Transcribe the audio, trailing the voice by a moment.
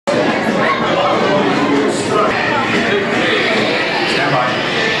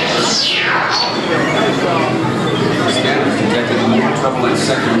trouble in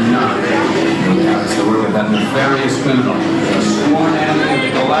Sector 9. It's the work of that nefarious criminal, a sworn enemy of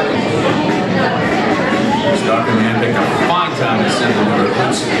the Galactic. Star Command picked a fine time to send them to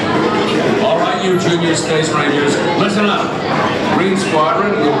recruits. All right, you junior Space Rangers, listen up. Green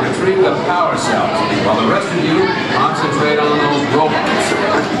Squadron will retrieve the power cells, while the rest of you concentrate on those robots.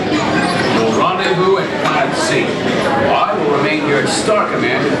 We'll rendezvous at Planet C. I will remain here at Star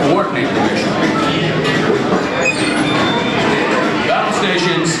Command to coordinate the mission. Battle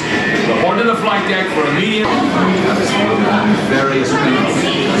stations, report to the flight deck for immediate... Various criminals.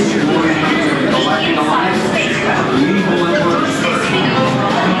 Galactic Alliance, Evil Emperor first.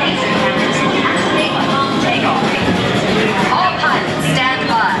 All pilots, stand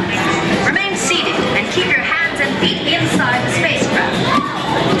by. Remain seated and keep your hands and feet inside the spacecraft.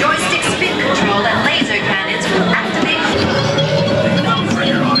 Joystick spin control and laser cannons will activate.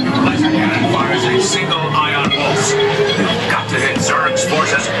 Laser cannon fires a single ion pulse. Got to hit Zurg's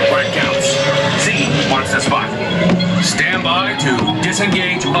forces where it counts. Z marks the spot. Stand by to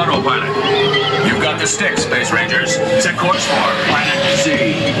disengage autopilot. You've got the stick, Space Rangers. Set course for Planet Z.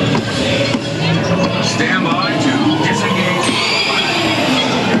 Stand by to disengage autopilot.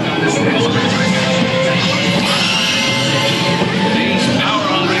 You've got the stick, Space Rangers. These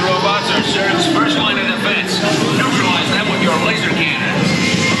power-hungry robots are Zurg's first line of defense. Neutralize them with your laser cannons.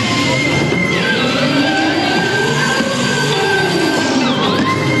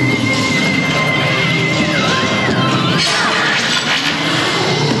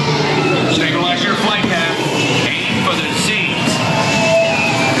 Stabilize your flight path. Aim for the Z's.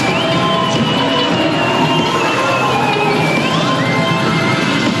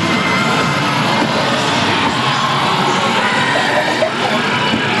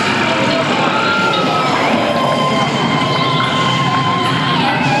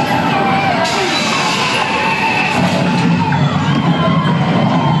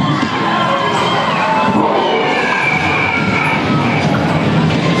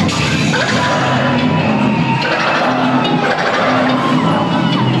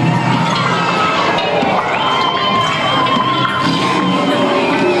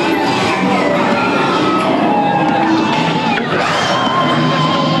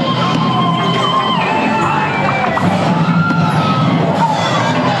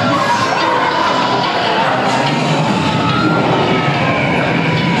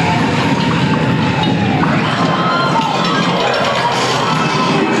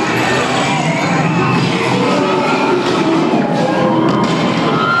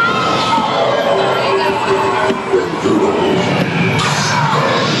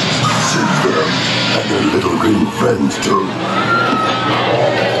 friends too.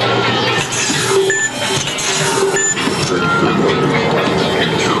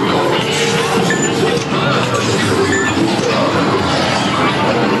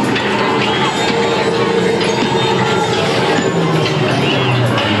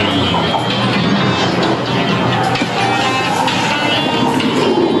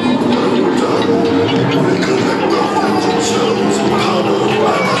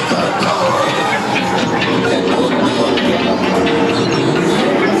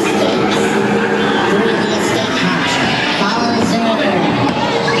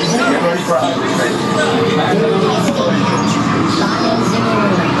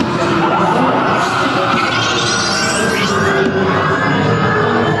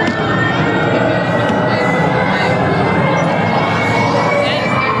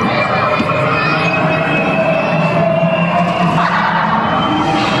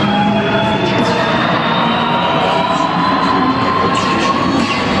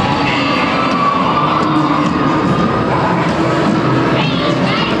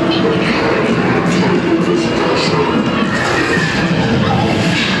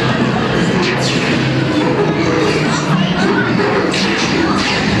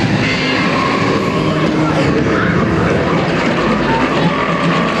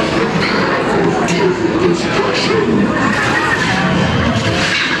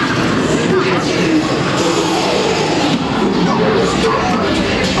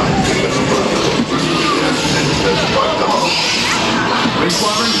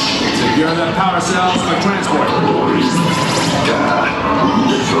 Secure the power cells for transport.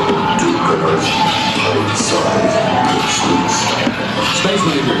 Space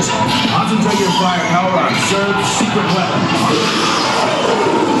Rangers, concentrate your firepower on Zurg's secret weapon.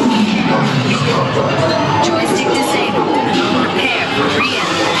 Joystick disabled. Prepare for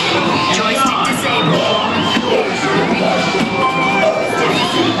re-entry. Joystick disabled.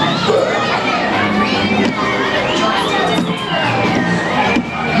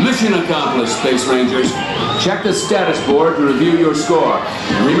 Mission Mission accomplished, Space Rangers. Check the status board to review your score.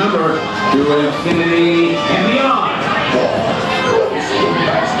 And remember, to infinity